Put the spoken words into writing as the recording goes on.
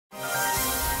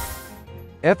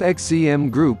FXCM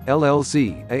Group,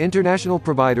 LLC, an international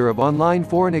provider of online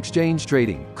foreign exchange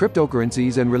trading,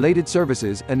 cryptocurrencies and related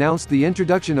services, announced the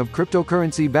introduction of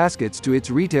cryptocurrency baskets to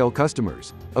its retail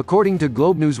customers. According to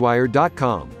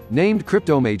globenewswire.com, named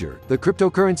CryptoMajor, the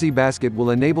cryptocurrency basket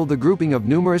will enable the grouping of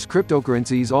numerous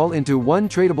cryptocurrencies all into one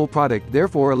tradable product,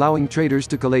 therefore allowing traders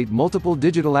to collate multiple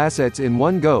digital assets in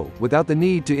one go, without the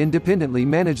need to independently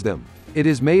manage them. It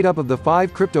is made up of the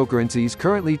 5 cryptocurrencies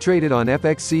currently traded on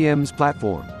FXCM's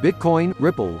platform: Bitcoin,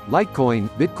 Ripple, Litecoin,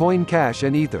 bitcoincash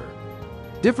and Ether.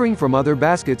 Differing from other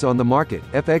baskets on the market,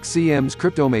 FXCM's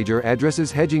CryptoMajor addresses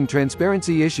hedging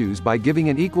transparency issues by giving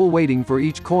an equal weighting for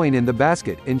each coin in the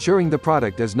basket, ensuring the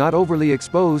product is not overly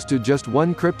exposed to just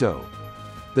one crypto.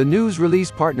 The news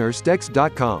release partner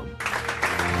stex.com.